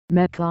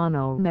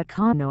Meccano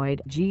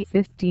MeccaNoid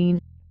G15.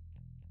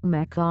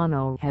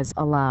 Meccano has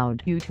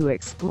allowed you to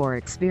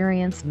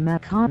experience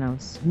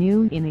Meccano's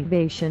new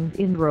innovation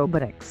in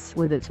robotics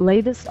with its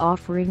latest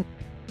offering,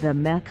 the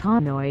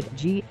MeccaNoid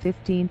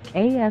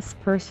G15KS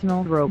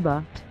personal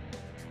robot.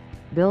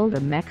 Build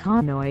a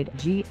MeccaNoid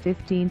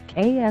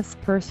G15KS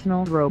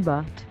personal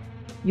robot.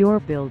 You're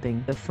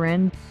building a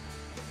friend.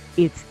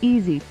 It's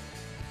easy.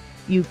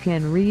 You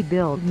can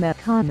rebuild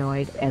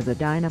MeccaNoid as a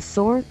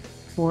dinosaur,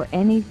 or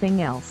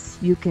anything else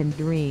you can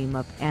dream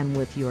of, and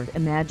with your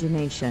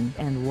imagination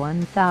and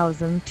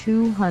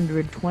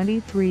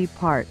 1,223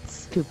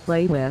 parts to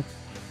play with,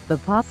 the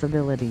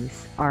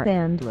possibilities are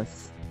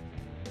endless.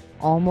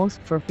 Almost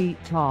 4 feet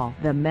tall,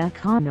 the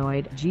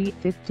MeccaNoid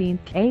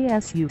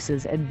G15KS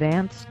uses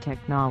advanced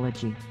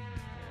technology.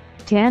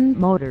 10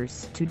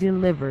 motors to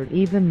deliver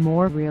even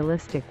more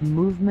realistic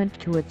movement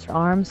to its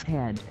arms,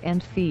 head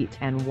and feet,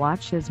 and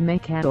watch as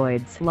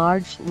MeccaNoid's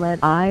large LED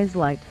eyes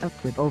light up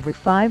with over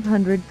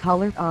 500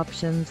 color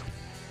options.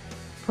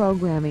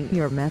 Programming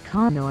your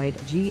MeccaNoid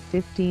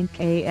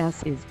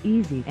G15KS is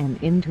easy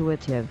and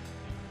intuitive.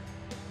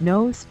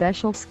 No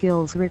special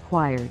skills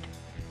required.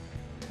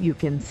 You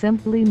can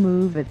simply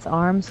move its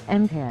arms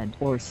and head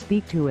or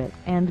speak to it,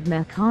 and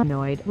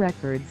MeccaNoid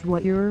records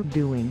what you're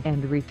doing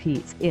and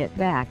repeats it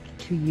back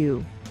to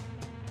you.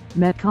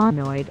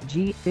 MeccaNoid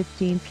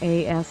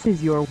G15KS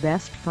is your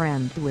best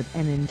friend with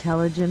an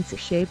intelligence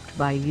shaped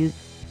by you.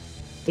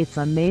 Its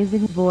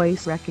amazing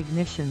voice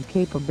recognition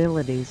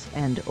capabilities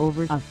and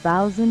over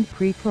 1,000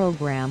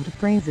 pre-programmed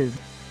phrases.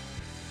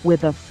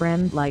 With a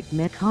friend like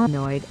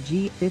MeccaNoid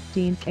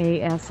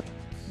G15KS,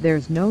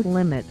 there's no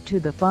limit to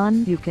the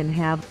fun you can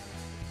have.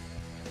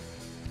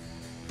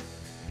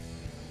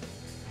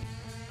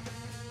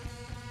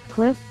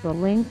 Click the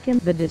link in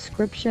the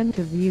description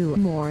to view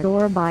more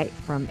or buy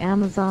from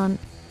Amazon.